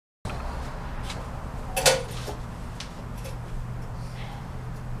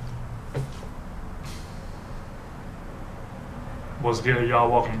What's good,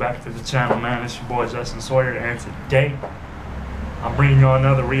 y'all? Welcome back to the channel, man. It's your boy Jesten Sawyer, and today I'm bringing y'all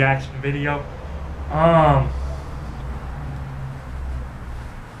another reaction video. My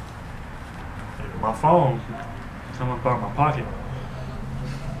phone coming up out of my pocket.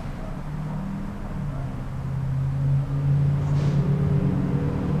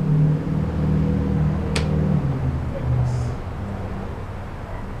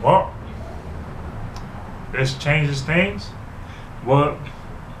 Well, this changes things. Well,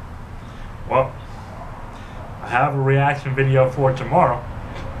 I have a reaction video for tomorrow.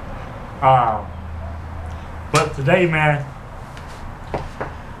 But today, man,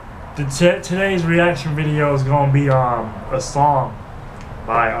 today's reaction video is gonna be a song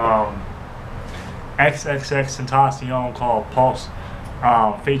by Xxxtentacion called Pulse,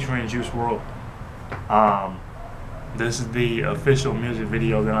 featuring Wrld. This is the official music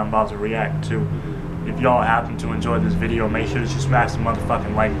video that I'm about to react to. If y'all happen to enjoy this video, make sure that you smash the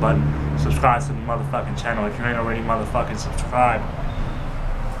motherfucking like button. Subscribe to the motherfucking channel. If you ain't already motherfucking subscribed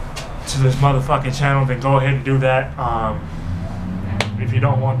to this motherfucking channel, then go ahead and do that. If you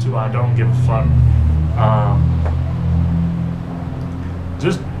don't want to, I don't give a fuck.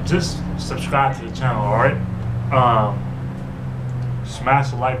 Just subscribe to the channel, alright?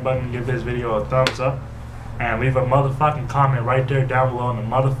 Smash the like button, give this video a thumbs up, and leave a motherfucking comment right there down below in the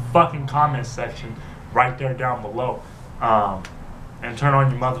motherfucking comment section right there down below. And turn on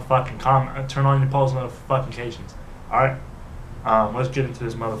your motherfucking comment, turn on your post notifications. Alright? Let's get into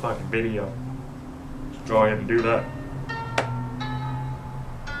this motherfucking video. Let's go ahead and do that.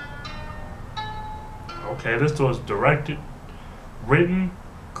 Okay, this was directed, written,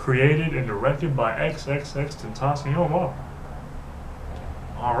 created, and directed by Xxxtentacion. Wow.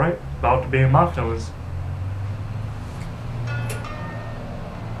 Alright, about to be in my feelings.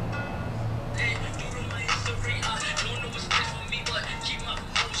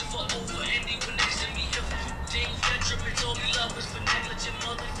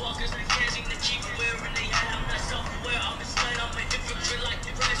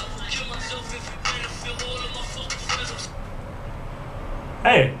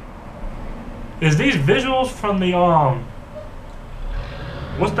 Hey, is these visuals from the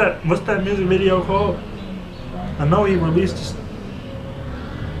what's that music video called? I know he released this.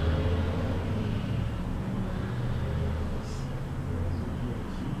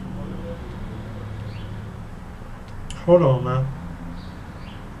 Hold on, man.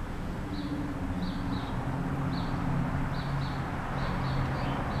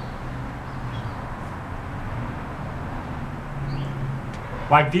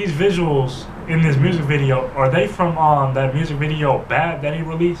 Like, these visuals in this music video, are they from that music video Bad that he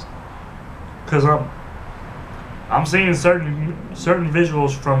released? Cause I'm seeing certain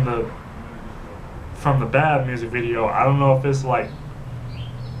visuals from the Bad music video. I don't know if it's like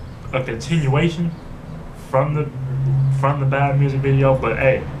a continuation from the Bad music video, but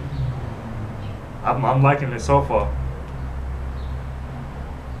hey, I'm liking it so far.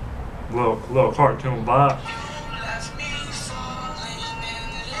 Little cartoon vibe.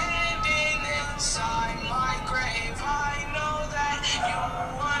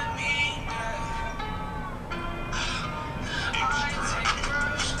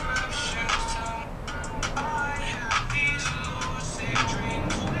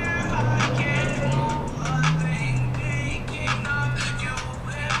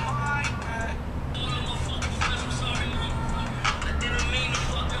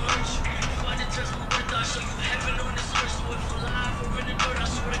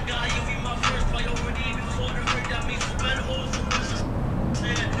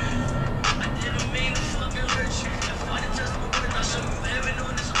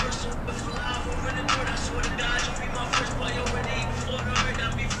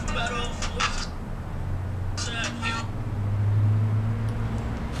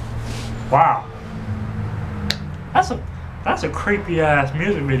 Wow, that's a creepy ass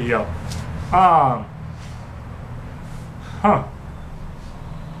music video. Huh.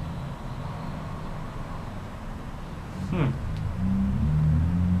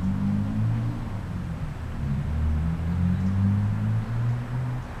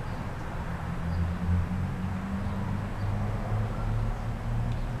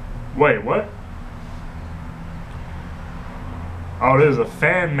 Wait, what? Oh, this is a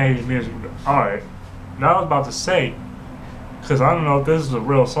fan-made music. Alright. Now I was about to say, because I don't know if this is a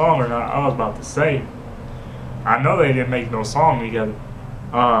real song or not, I was about to say, I know they didn't make no song together.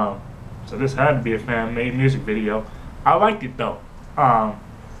 So this had to be a fan-made music video. I liked it though.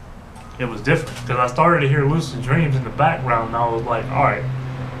 It was different, because I started to hear Lucid Dreams in the background, and I was like, alright,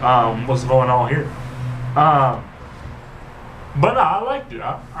 what's going on here? But no, I liked it.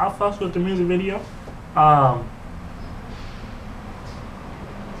 I fucks with the music video.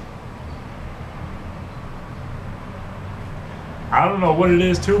 I don't know what it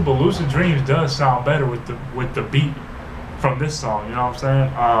is too, but Lucid Dreams does sound better with the beat from this song. You know what I'm saying?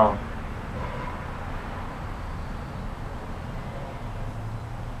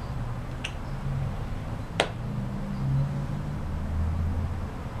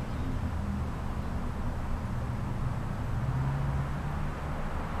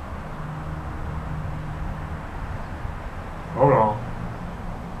 Hold on.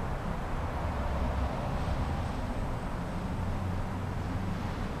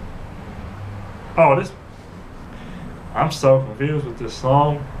 Oh, this. I'm so confused with this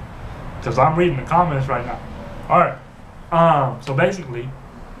song because I'm reading the comments right now. Alright. So basically,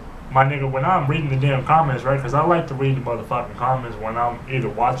 my nigga, when I'm reading the damn comments, right? Because I like to read the motherfucking comments when I'm either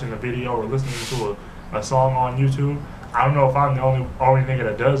watching a video or listening to a song on YouTube. I don't know if I'm the only nigga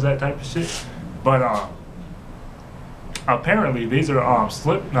that does that type of shit. But, apparently these are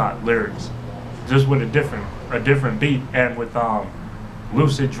Slipknot lyrics, just with a different beat, and with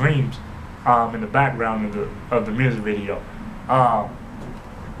Lucid Dreams in the background of the music video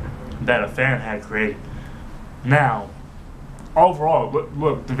that a fan had created. Now, overall,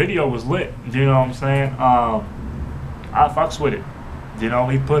 look, the video was lit. You know what I'm saying? I fucks with it. You know,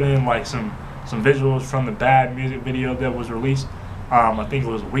 he put in like some visuals from the Bad music video that was released. I think it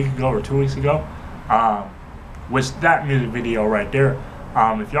was a week ago or 2 weeks ago. Which that music video right there,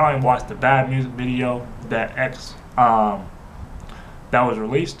 if y'all ain't watched the Bad music video that that was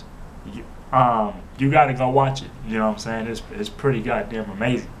released, you gotta go watch it. You know what I'm saying? It's pretty goddamn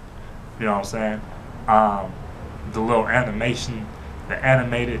amazing. You know what I'm saying? The little animation, the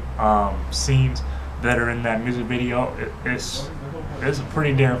animated scenes that are in that music video, it's a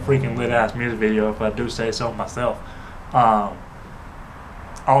pretty damn freaking lit ass music video, if I do say so myself.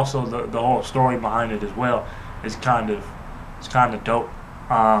 Also, the whole story behind it as well is kind of dope.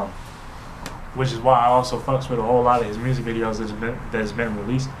 Which is why I also fucks with a whole lot of his music videos that's been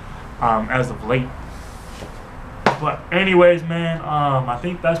released as of late. But anyways, man, I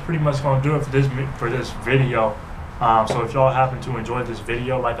think that's pretty much gonna do it for this video. So if y'all happen to enjoy this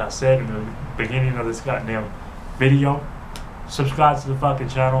video, like I said in the beginning of this goddamn video, subscribe to the fucking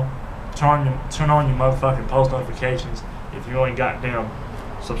channel, turn on your motherfucking post notifications if you ain't goddamn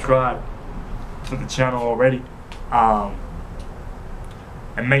subscribed to the channel already, and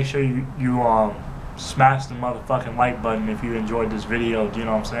make sure you smash the motherfucking like button if you enjoyed this video. You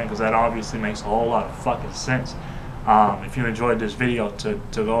know what I'm saying? Because that obviously makes a whole lot of fucking sense. If you enjoyed this video, to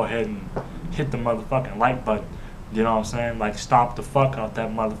go ahead and hit the motherfucking like button. You know what I'm saying? Like, stomp the fuck out that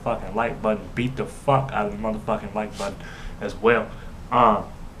motherfucking like button. Beat the fuck out of the motherfucking like button as well. I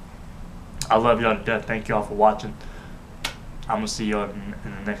love y'all to death. Thank y'all for watching. I'm gonna see y'all in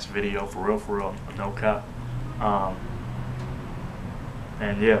the next video, for real, no cap.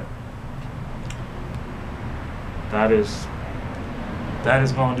 And yeah, that is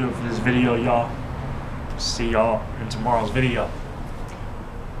gonna do it for this video, y'all. See y'all in tomorrow's video.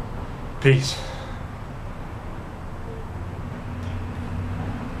 Peace.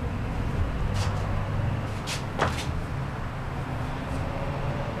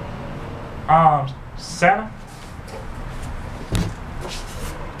 Santa.